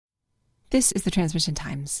This is the Transmission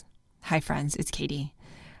Times. Hi, friends. It's Katie.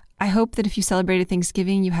 I hope that if you celebrated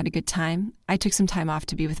Thanksgiving, you had a good time. I took some time off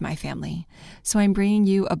to be with my family, so I'm bringing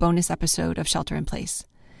you a bonus episode of Shelter in Place.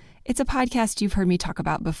 It's a podcast you've heard me talk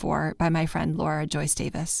about before by my friend Laura Joyce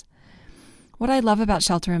Davis. What I love about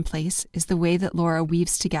Shelter in Place is the way that Laura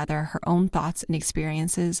weaves together her own thoughts and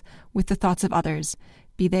experiences with the thoughts of others,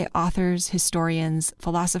 be they authors, historians,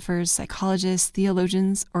 philosophers, psychologists,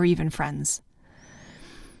 theologians, or even friends.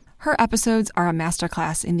 Her episodes are a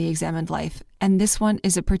masterclass in the examined life, and this one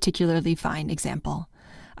is a particularly fine example.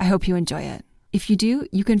 I hope you enjoy it. If you do,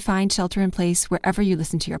 you can find Shelter in Place wherever you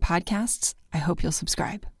listen to your podcasts. I hope you'll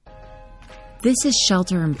subscribe. This is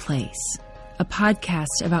Shelter in Place, a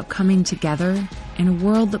podcast about coming together in a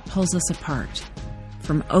world that pulls us apart.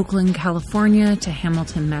 From Oakland, California to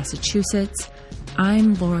Hamilton, Massachusetts,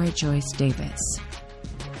 I'm Laura Joyce Davis.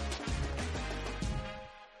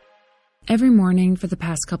 Every morning for the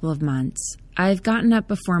past couple of months, I've gotten up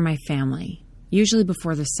before my family, usually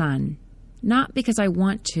before the sun, not because I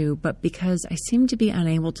want to, but because I seem to be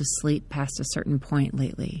unable to sleep past a certain point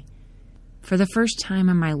lately. For the first time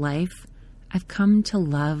in my life, I've come to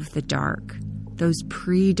love the dark, those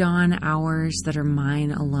pre-dawn hours that are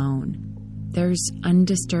mine alone. There's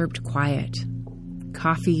undisturbed quiet,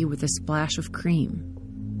 coffee with a splash of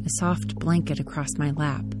cream, a soft blanket across my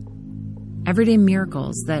lap, everyday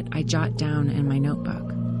miracles that I jot down in my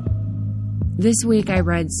notebook. This week I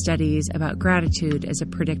read studies about gratitude as a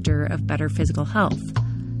predictor of better physical health,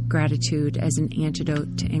 gratitude as an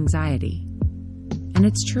antidote to anxiety. And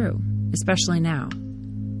it's true, especially now.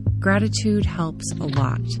 Gratitude helps a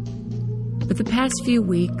lot. But the past few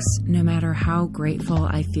weeks, no matter how grateful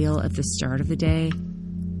I feel at the start of the day,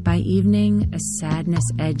 by evening, a sadness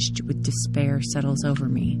edged with despair settles over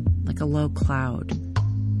me, like a low cloud.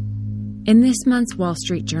 In this month's Wall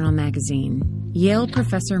Street Journal magazine, Yale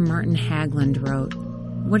professor Martin Hagland wrote,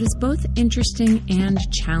 "What is both interesting and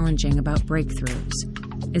challenging about breakthroughs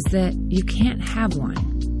is that you can't have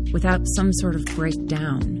one without some sort of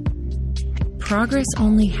breakdown. Progress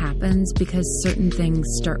only happens because certain things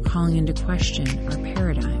start calling into question our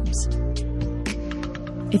paradigms."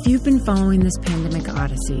 If you've been following this pandemic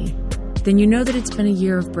odyssey, then you know that it's been a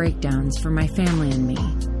year of breakdowns for my family and me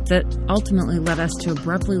that ultimately led us to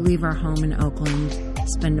abruptly leave our home in Oakland,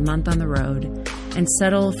 spend a month on the road, and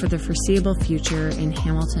settle for the foreseeable future in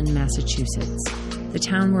Hamilton, Massachusetts, the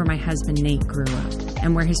town where my husband Nate grew up,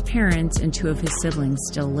 and where his parents and two of his siblings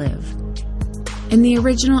still live. In the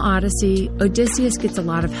original Odyssey, Odysseus gets a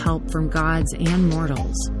lot of help from gods and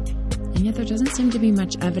mortals, and yet there doesn't seem to be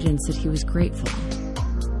much evidence that he was grateful.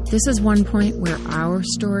 This is one point where our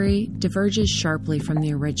story diverges sharply from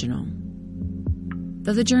the original.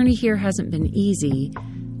 Though the journey here hasn't been easy,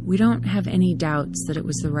 we don't have any doubts that it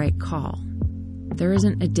was the right call. There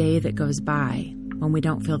isn't a day that goes by when we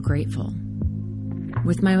don't feel grateful.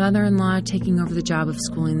 With my mother-in-law taking over the job of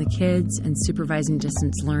schooling the kids and supervising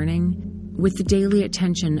distance learning, with the daily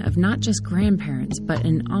attention of not just grandparents, but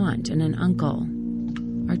an aunt and an uncle,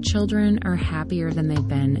 our children are happier than they've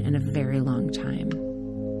been in a very long time.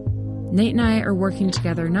 Nate and I are working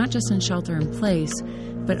together not just on Shelter in Place,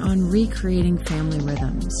 but on recreating family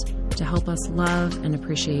rhythms to help us love and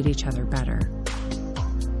appreciate each other better.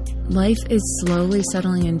 Life is slowly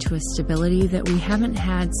settling into a stability that we haven't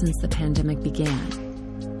had since the pandemic began.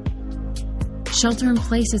 Shelter in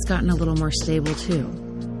Place has gotten a little more stable too.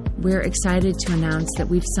 We're excited to announce that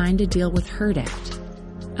we've signed a deal with Hurrdat,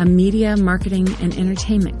 a media, marketing, and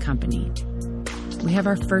entertainment company. We have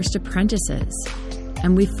our first apprentices,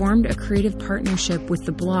 and we formed a creative partnership with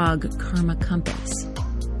the blog Karma Compass.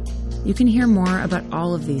 You can hear more about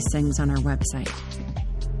all of these things on our website.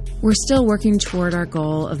 We're still working toward our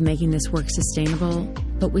goal of making this work sustainable,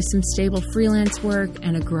 but with some stable freelance work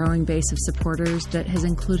and a growing base of supporters that has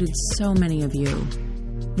included so many of you.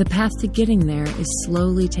 The path to getting there is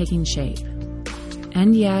slowly taking shape.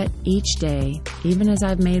 And yet, each day, even as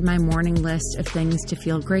I've made my morning list of things to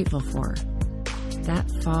feel grateful for, that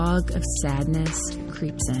fog of sadness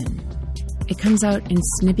creeps in. It comes out in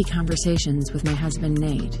snippy conversations with my husband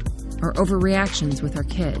Nate, or overreactions with our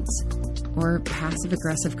kids, or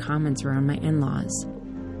passive-aggressive comments around my in-laws.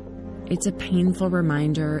 It's a painful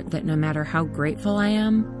reminder that no matter how grateful I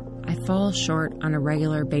am, I fall short on a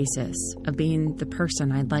regular basis of being the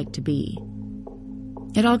person I'd like to be.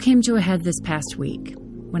 It all came to a head this past week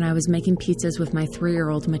when I was making pizzas with my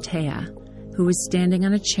 3-year-old Matea, who was standing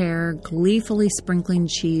on a chair gleefully sprinkling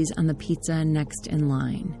cheese on the pizza next in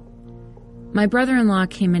line. My brother-in-law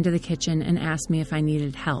came into the kitchen and asked me if I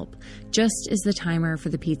needed help, just as the timer for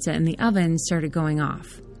the pizza in the oven started going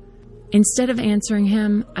off. Instead of answering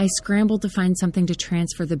him, I scrambled to find something to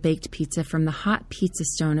transfer the baked pizza from the hot pizza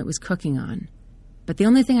stone it was cooking on. But the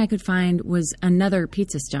only thing I could find was another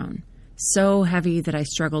pizza stone, so heavy that I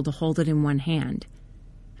struggled to hold it in one hand.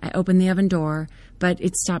 I opened the oven door, but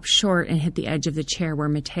it stopped short and hit the edge of the chair where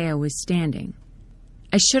Matea was standing.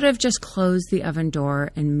 I should have just closed the oven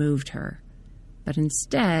door and moved her. But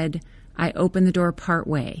instead, I opened the door part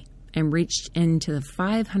way and reached into the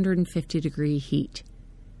 550-degree heat.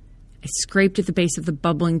 I scraped at the base of the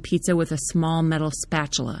bubbling pizza with a small metal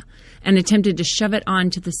spatula and attempted to shove it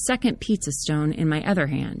onto the second pizza stone in my other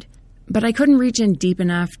hand. But I couldn't reach in deep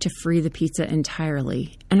enough to free the pizza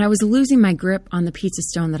entirely, and I was losing my grip on the pizza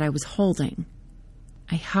stone that I was holding.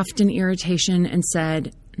 I huffed in irritation and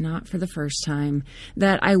said, not for the first time,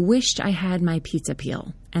 that I wished I had my pizza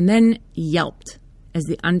peel, and then yelped as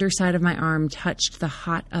the underside of my arm touched the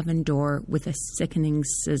hot oven door with a sickening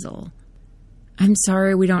sizzle. "I'm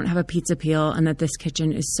sorry we don't have a pizza peel and that this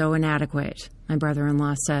kitchen is so inadequate," my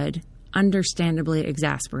brother-in-law said, understandably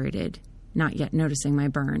exasperated, not yet noticing my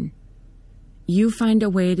burn. "You find a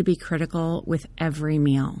way to be critical with every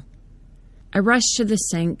meal." I rushed to the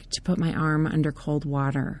sink to put my arm under cold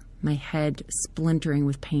water, my head splintering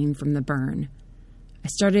with pain from the burn. I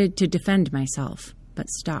started to defend myself, but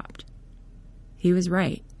stopped. He was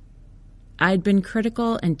right. I'd been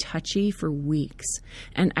critical and touchy for weeks,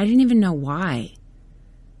 and I didn't even know why.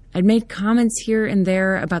 I'd made comments here and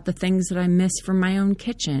there about the things that I miss from my own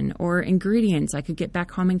kitchen or ingredients I could get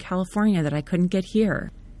back home in California that I couldn't get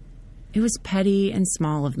here. It was petty and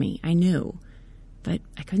small of me, I knew, but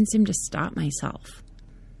I couldn't seem to stop myself.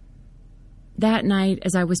 That night,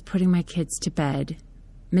 as I was putting my kids to bed,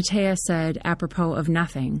 Matea said, apropos of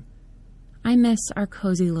nothing, "I miss our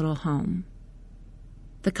cozy little home."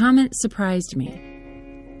 The comment surprised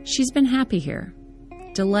me. She's been happy here,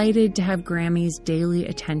 delighted to have Grammy's daily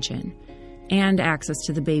attention and access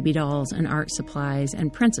to the baby dolls and art supplies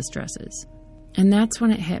and princess dresses. And that's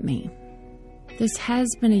when it hit me. This has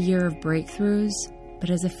been a year of breakthroughs,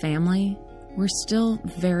 but as a family, we're still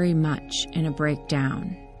very much in a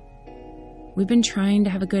breakdown. We've been trying to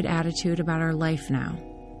have a good attitude about our life now,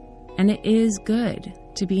 and it is good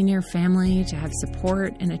to be near family, to have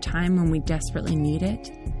support in a time when we desperately need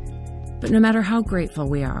it. But no matter how grateful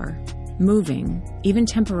we are, moving, even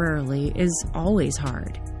temporarily, is always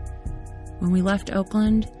hard. When we left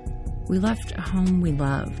Oakland, we left a home we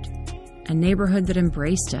loved, a neighborhood that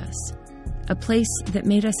embraced us, a place that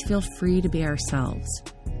made us feel free to be ourselves.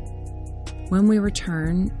 When we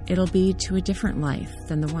return, it'll be to a different life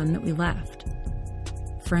than the one that we left.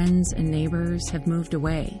 Friends and neighbors have moved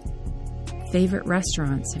away. Favorite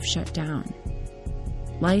restaurants have shut down.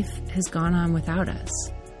 Life has gone on without us.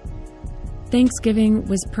 Thanksgiving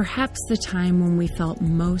was perhaps the time when we felt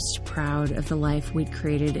most proud of the life we'd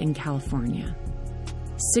created in California.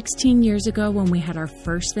 16 years ago, when we had our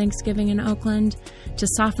first Thanksgiving in Oakland, to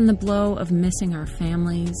soften the blow of missing our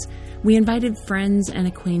families, we invited friends and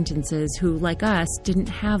acquaintances who, like us, didn't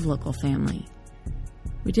have local family.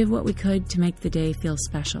 We did what we could to make the day feel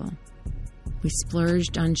special. We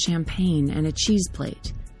splurged on champagne and a cheese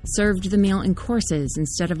plate, served the meal in courses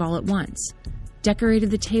instead of all at once,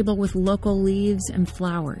 decorated the table with local leaves and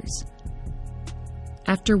flowers.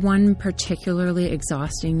 After one particularly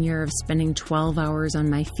exhausting year of spending 12 hours on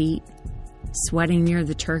my feet, sweating near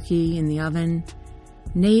the turkey in the oven,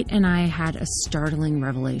 Nate and I had a startling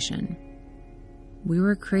revelation. We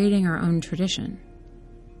were creating our own tradition.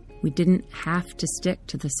 We didn't have to stick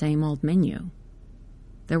to the same old menu.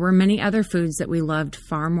 There were many other foods that we loved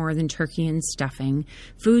far more than turkey and stuffing,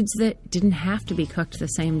 foods that didn't have to be cooked the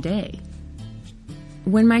same day.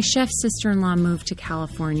 When my chef's sister-in-law moved to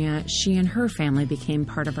California, she and her family became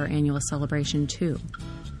part of our annual celebration too.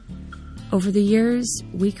 Over the years,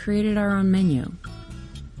 we created our own menu.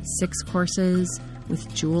 6 courses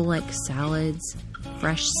with jewel-like salads,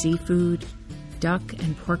 fresh seafood, duck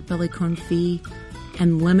and pork belly confit,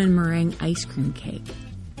 and lemon meringue ice cream cake.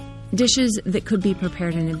 Dishes that could be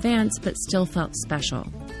prepared in advance but still felt special.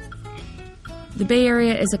 The Bay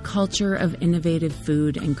Area is a culture of innovative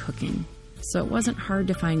food and cooking, so it wasn't hard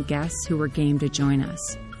to find guests who were game to join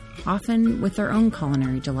us, often with their own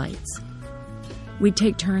culinary delights. We'd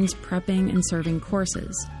take turns prepping and serving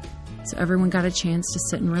courses, so everyone got a chance to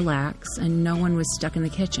sit and relax and no one was stuck in the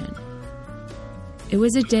kitchen. It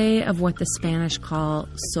was a day of what the Spanish call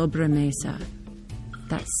sobremesa,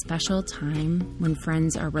 that special time when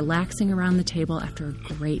friends are relaxing around the table after a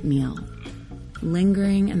great meal,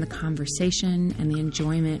 lingering in the conversation and the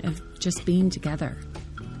enjoyment of just being together.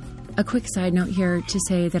 A quick side note here to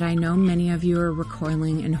say that I know many of you are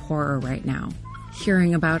recoiling in horror right now.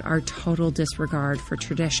 hearing about our total disregard for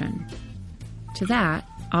tradition. To that,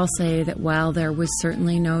 I'll say that while there was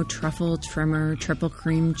certainly no truffle trimmer triple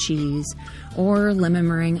cream cheese or lemon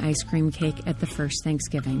meringue ice cream cake at the first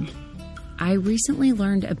Thanksgiving, I recently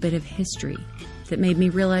learned a bit of history that made me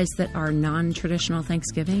realize that our non-traditional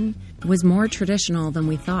Thanksgiving was more traditional than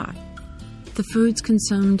we thought. The foods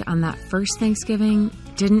consumed on that first Thanksgiving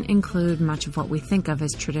didn't include much of what we think of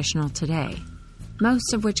as traditional today,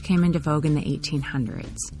 most of which came into vogue in the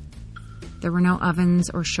 1800s. There were no ovens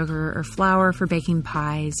or sugar or flour for baking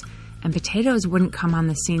pies, and potatoes wouldn't come on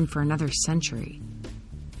the scene for another century.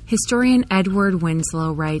 Historian Edward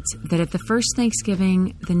Winslow writes that at the first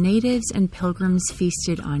Thanksgiving, the natives and pilgrims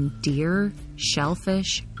feasted on deer,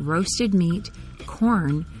 shellfish, roasted meat,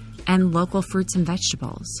 corn, and local fruits and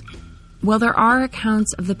vegetables. While there are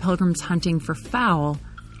accounts of the pilgrims hunting for fowl,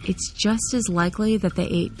 it's just as likely that they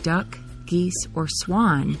ate duck, geese, or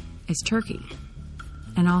swan as turkey.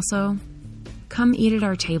 And also, come eat at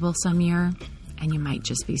our table some year, and you might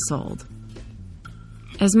just be sold.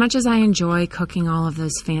 As much as I enjoy cooking all of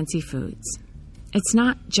those fancy foods, it's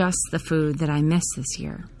not just the food that I miss this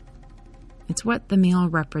year. It's what the meal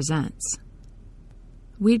represents.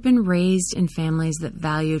 We'd been raised in families that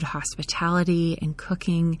valued hospitality and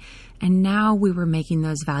cooking, and now we were making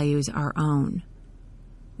those values our own.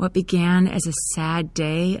 What began as a sad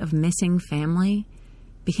day of missing family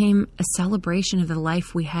became a celebration of the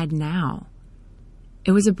life we had now.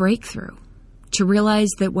 It was a breakthrough to realize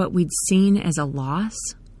that what we'd seen as a loss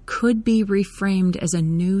could be reframed as a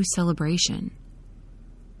new celebration.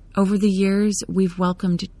 Over the years, we've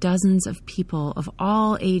welcomed dozens of people of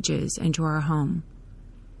all ages into our home.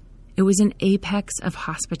 It was an apex of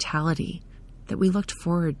hospitality that we looked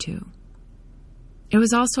forward to. It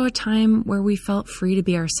was also a time where we felt free to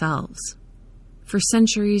be ourselves. For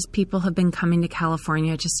centuries, people have been coming to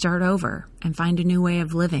California to start over and find a new way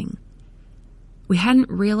of living. We hadn't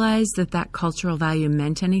realized that that cultural value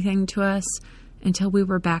meant anything to us until we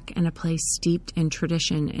were back in a place steeped in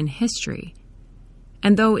tradition and history.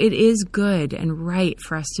 And though it is good and right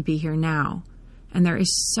for us to be here now, and there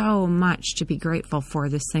is so much to be grateful for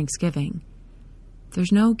this Thanksgiving,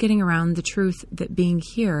 there's no getting around the truth that being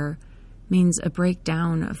here means a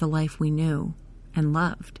breakdown of the life we knew and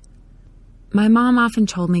loved. My mom often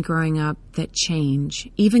told me growing up that change,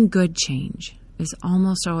 even good change, is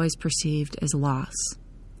almost always perceived as loss.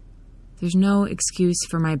 There's no excuse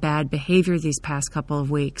for my bad behavior these past couple of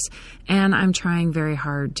weeks, and I'm trying very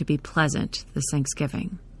hard to be pleasant this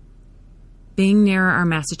Thanksgiving. Being near our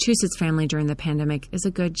Massachusetts family during the pandemic is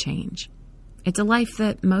a good change. It's a life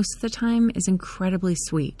that most of the time is incredibly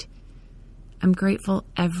sweet. I'm grateful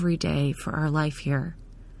every day for our life here.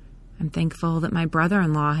 I'm thankful that my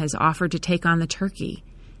brother-in-law has offered to take on the turkey,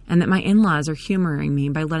 and that my in-laws are humoring me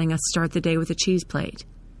by letting us start the day with a cheese plate.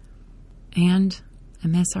 And I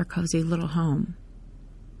miss our cozy little home.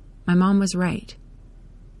 My mom was right.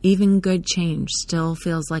 Even good change still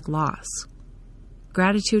feels like loss.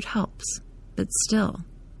 Gratitude helps, but still,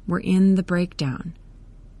 we're in the breakdown.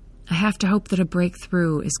 I have to hope that a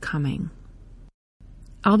breakthrough is coming.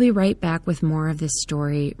 I'll be right back with more of this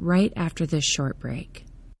story right after this short break.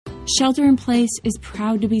 Shelter in Place is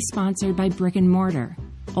proud to be sponsored by Brick and Mortar,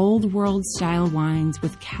 old world-style wines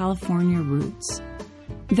with California roots.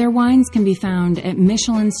 Their wines can be found at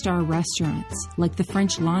Michelin-star restaurants like the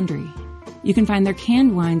French Laundry. You can find their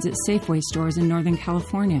canned wines at Safeway stores in Northern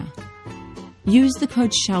California. Use the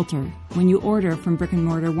code SHELTER when you order from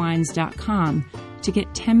brickandmortarwines.com to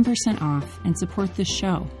get 10% off and support this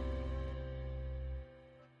show.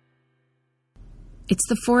 It's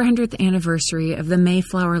the 400th anniversary of the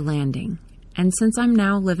Mayflower Landing, and since I'm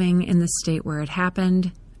now living in the state where it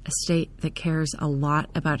happened, a state that cares a lot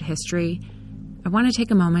about history, I want to take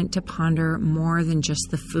a moment to ponder more than just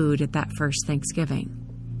the food at that first Thanksgiving.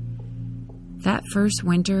 That first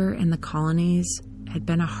winter in the colonies had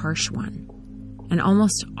been a harsh one, and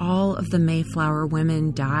almost all of the Mayflower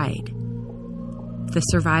women died. The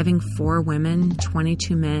surviving 4 women,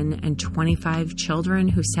 22 men, and 25 children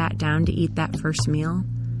who sat down to eat that first meal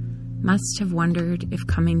must have wondered if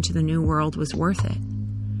coming to the New World was worth it.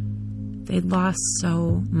 They'd lost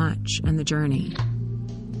so much in the journey.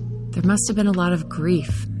 There must have been a lot of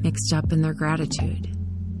grief mixed up in their gratitude.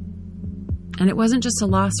 And it wasn't just a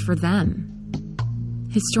loss for them.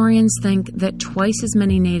 Historians think that twice as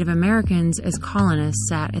many Native Americans as colonists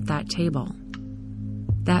sat at that table.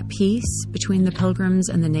 That peace between the Pilgrims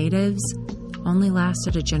and the natives only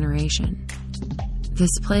lasted a generation.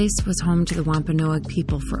 This place was home to the Wampanoag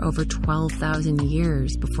people for over 12,000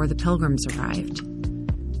 years before the Pilgrims arrived.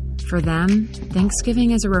 For them,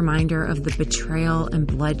 Thanksgiving is a reminder of the betrayal and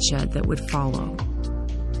bloodshed that would follow.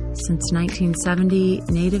 Since 1970,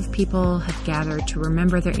 Native people have gathered to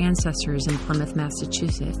remember their ancestors in Plymouth,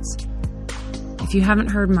 Massachusetts. If you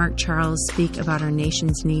haven't heard Mark Charles speak about our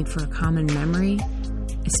nation's need for a common memory,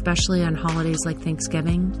 especially on holidays like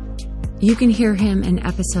Thanksgiving, you can hear him in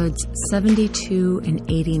episodes 72 and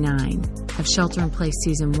 89 of Shelter in Place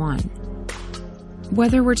Season 1.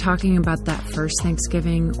 Whether we're talking about that first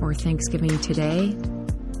Thanksgiving or Thanksgiving today,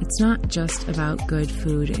 it's not just about good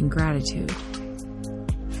food and gratitude.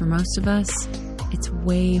 For most of us, it's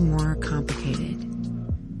way more complicated.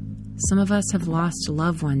 Some of us have lost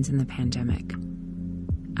loved ones in the pandemic.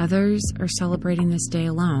 Others are celebrating this day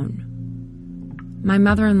alone. My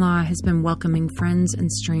mother-in-law has been welcoming friends and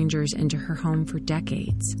strangers into her home for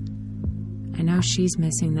decades. I know she's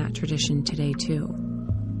missing that tradition today, too.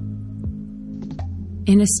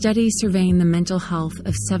 In a study surveying the mental health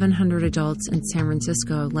of 700 adults in San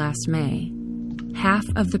Francisco last May, half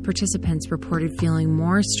of the participants reported feeling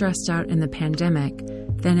more stressed out in the pandemic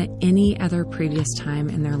than at any other previous time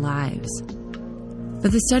in their lives.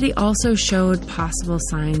 But the study also showed possible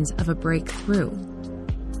signs of a breakthrough.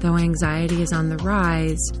 Though anxiety is on the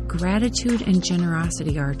rise, gratitude and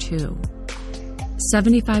generosity are too.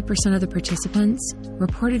 75% of the participants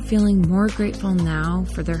reported feeling more grateful now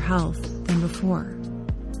for their health than before.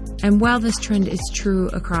 And while this trend is true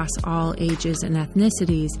across all ages and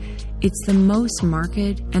ethnicities, it's the most marked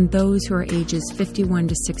in those who are ages 51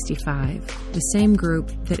 to 65, the same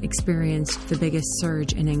group that experienced the biggest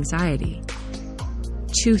surge in anxiety.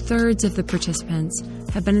 2/3 of the participants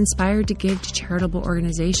have been inspired to give to charitable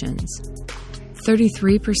organizations.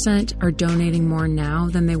 33% are donating more now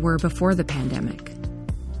than they were before the pandemic.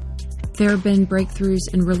 There have been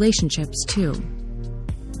breakthroughs in relationships, too.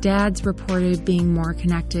 Dads reported being more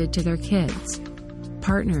connected to their kids,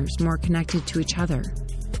 partners more connected to each other,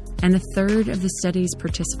 and 1/3 of the study's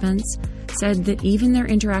participants said that even their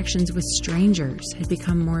interactions with strangers had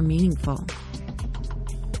become more meaningful.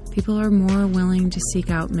 People are more willing to seek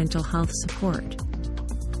out mental health support,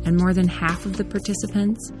 and more than half of the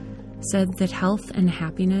participants said that health and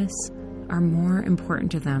happiness are more important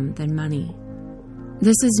to them than money.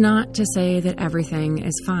 This is not to say that everything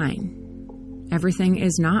is fine. Everything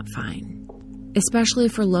is not fine, especially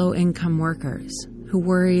for low-income workers who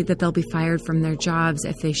worry that they'll be fired from their jobs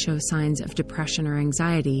if they show signs of depression or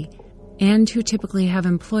anxiety, and who typically have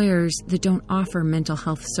employers that don't offer mental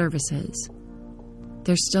health services.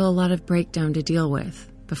 There's still a lot of breakdown to deal with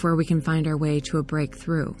before we can find our way to a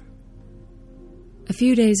breakthrough. A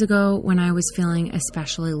few days ago, when I was feeling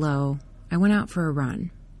especially low, I went out for a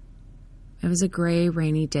run. It was a gray,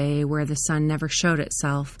 rainy day where the sun never showed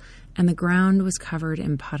itself and the ground was covered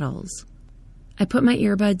in puddles. I put my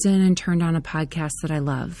earbuds in and turned on a podcast that I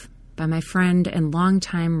love by my friend and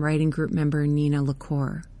longtime writing group member Nina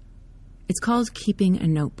LaCour. It's called Keeping a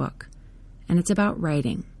Notebook, and it's about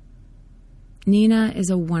writing. Nina is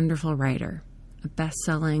a wonderful writer, a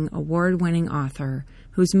best-selling, award-winning author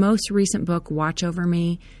whose most recent book, Watch Over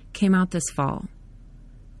Me, came out this fall.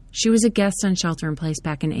 She was a guest on Shelter in Place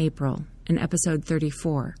back in April, in episode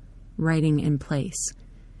 34, Writing in Place,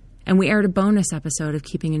 and we aired a bonus episode of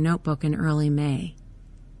Keeping a Notebook in early May.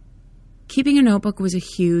 Keeping a Notebook was a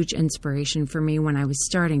huge inspiration for me when I was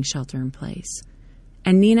starting Shelter in Place,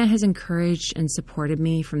 and Nina has encouraged and supported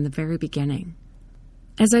me from the very beginning.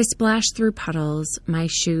 As I splashed through puddles, my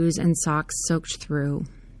shoes and socks soaked through,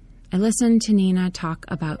 I listened to Nina talk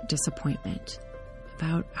about disappointment,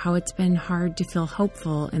 about how it's been hard to feel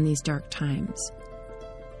hopeful in these dark times.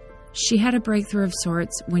 She had a breakthrough of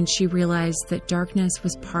sorts when she realized that darkness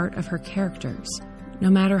was part of her characters, no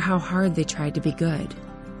matter how hard they tried to be good.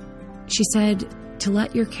 She said, to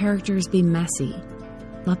let your characters be messy,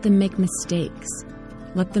 let them make mistakes,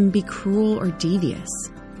 let them be cruel or devious,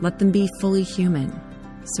 let them be fully human,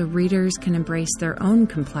 so readers can embrace their own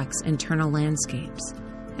complex internal landscapes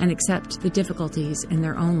and accept the difficulties in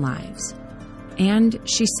their own lives. And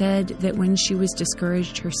she said that when she was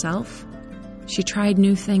discouraged herself, she tried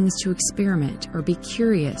new things to experiment or be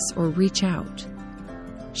curious or reach out.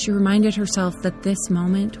 She reminded herself that this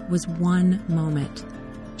moment was one moment,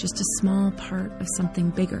 just a small part of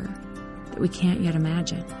something bigger that we can't yet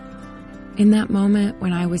imagine. In that moment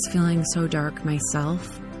when I was feeling so dark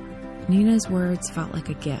myself, Nina's words felt like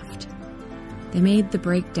a gift. They made the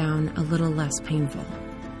breakdown a little less painful.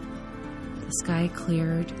 The sky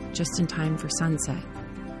cleared just in time for sunset,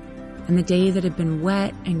 and the day that had been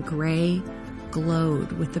wet and gray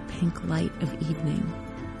glowed with the pink light of evening.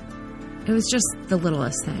 It was just the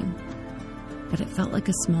littlest thing, but it felt like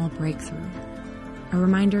a small breakthrough, a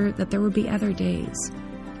reminder that there would be other days,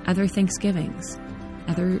 other Thanksgivings,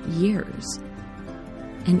 other years.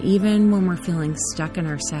 And even when we're feeling stuck in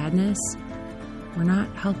our sadness, we're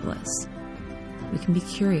not helpless. We can be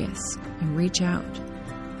curious and reach out,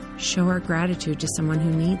 show our gratitude to someone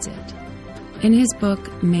who needs it. In his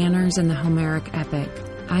book, Manners in the Homeric Epic,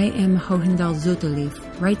 I.M. Hohendahl Zutterlief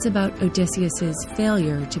writes about Odysseus'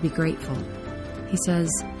 failure to be grateful. He says,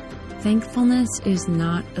 "Thankfulness is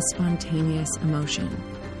not a spontaneous emotion.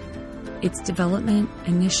 Its development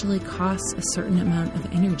initially costs a certain amount of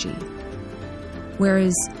energy,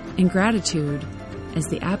 whereas ingratitude, as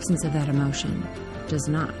the absence of that emotion, does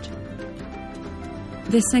not."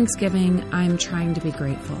 This Thanksgiving, I'm trying to be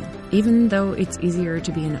grateful, even though it's easier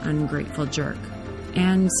to be an ungrateful jerk.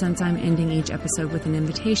 And since I'm ending each episode with an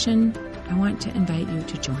invitation, I want to invite you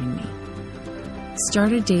to join me.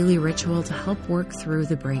 Start a daily ritual to help work through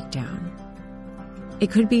the breakdown. It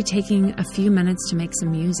could be taking a few minutes to make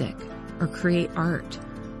some music or create art,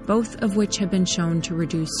 both of which have been shown to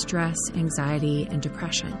reduce stress, anxiety, and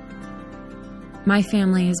depression. My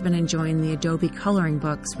family has been enjoying the Adobe coloring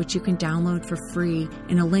books, which you can download for free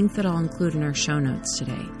in a link that I'll include in our show notes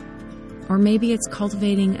today. Or maybe it's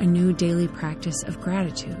cultivating a new daily practice of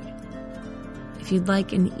gratitude. If you'd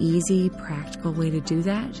like an easy, practical way to do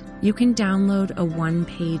that, you can download a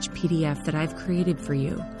one-page PDF that I've created for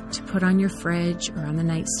you to put on your fridge or on the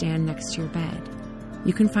nightstand next to your bed.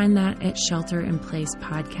 You can find that at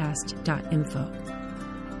shelterinplacepodcast.info.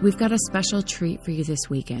 We've got a special treat for you this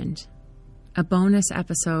weekend. A bonus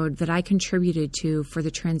episode that I contributed to for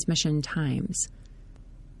the Transmission Times.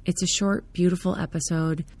 It's a short, beautiful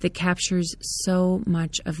episode that captures so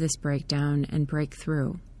much of this breakdown and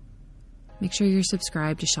breakthrough. Make sure you're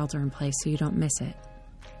subscribed to Shelter in Place so you don't miss it.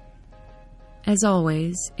 As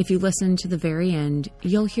always, if you listen to the very end,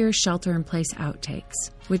 you'll hear Shelter in Place outtakes,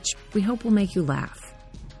 which we hope will make you laugh.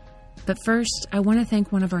 But first, I want to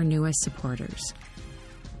thank one of our newest supporters.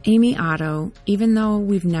 Amy Otto, even though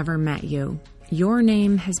we've never met you, your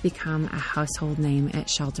name has become a household name at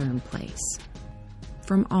Shelter in Place.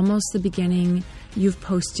 From almost the beginning, you've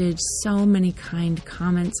posted so many kind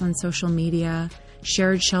comments on social media,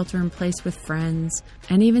 shared Shelter in Place with friends,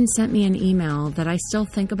 and even sent me an email that I still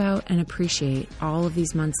think about and appreciate all of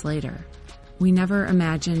these months later. We never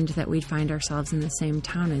imagined that we'd find ourselves in the same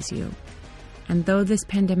town as you. And though this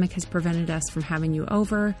pandemic has prevented us from having you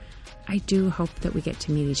over, I do hope that we get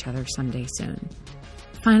to meet each other someday soon.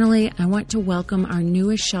 Finally, I want to welcome our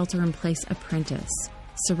newest Shelter in Place apprentice,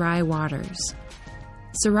 Sarai Waters.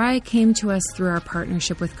 Sarai came to us through our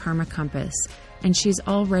partnership with Karma Compass, and she's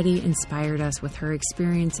already inspired us with her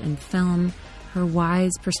experience in film, her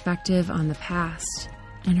wise perspective on the past,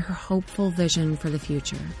 and her hopeful vision for the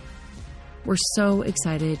future. We're so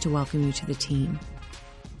excited to welcome you to the team.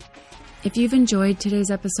 If you've enjoyed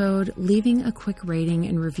today's episode, leaving a quick rating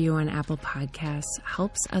and review on Apple Podcasts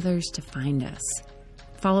helps others to find us.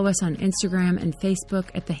 Follow us on Instagram and Facebook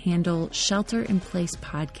at the handle Shelter in Place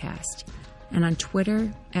Podcast, and on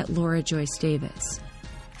Twitter at Laura Joyce Davis.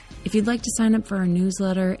 If you'd like to sign up for our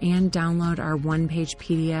newsletter and download our one-page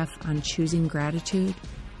PDF on choosing gratitude,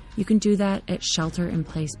 you can do that at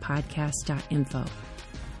shelterinplacepodcast.info.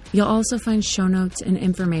 You'll also find show notes and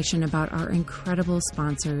information about our incredible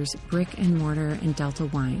sponsors, Brick and Mortar and Delta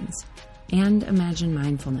Wines, and Imagine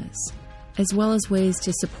Mindfulness, as well as ways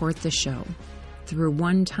to support the show through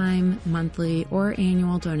one-time, monthly, or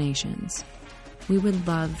annual donations. We would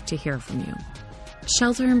love to hear from you.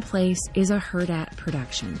 Shelter in Place is a Hurrdat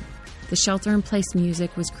production. The Shelter in Place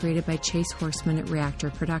music was created by Chase Horseman at Reactor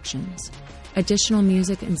Productions. Additional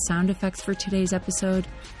music and sound effects for today's episode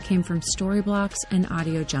came from Storyblocks and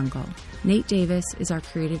Audio Jungle. Nate Davis is our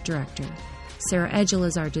creative director. Sarah Edgel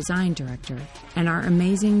is our design director. And our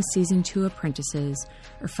amazing Season 2 apprentices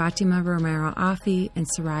are Fatima Romero Afi and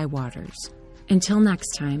Sarai Waters. Until next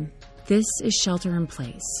time, this is Shelter in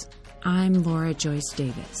Place. I'm Laura Joyce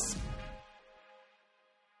Davis.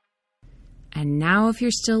 And now, if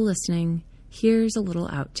you're still listening, here's a little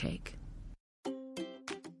outtake.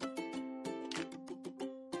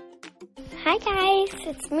 Hi guys,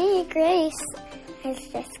 it's me, Grace. I was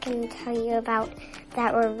just going to tell you about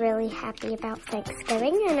that we're really happy about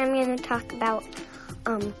Thanksgiving, and I'm going to talk about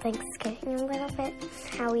Thanksgiving a little bit.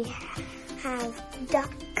 How we have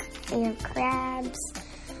duck and crabs,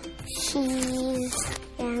 cheese,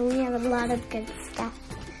 and we have a lot of good stuff.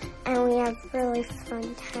 And we have really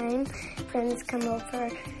fun time. Friends come over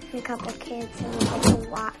and a couple kids, and we get to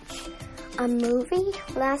watch a movie.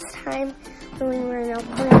 Last time when we were in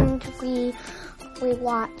Oakland, we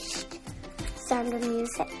watched Sound of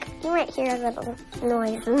Music. You might hear a little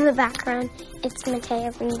noise in the background. It's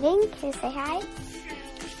Matea reading. Can you say hi?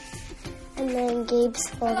 And then Gabe's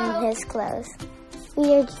folding his clothes.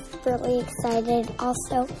 We are just really excited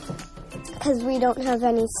also because we don't have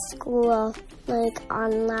any school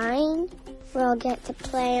online. We'll get to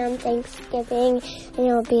play on Thanksgiving and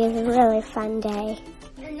it'll be a really fun day.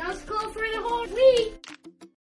 And no school for the whole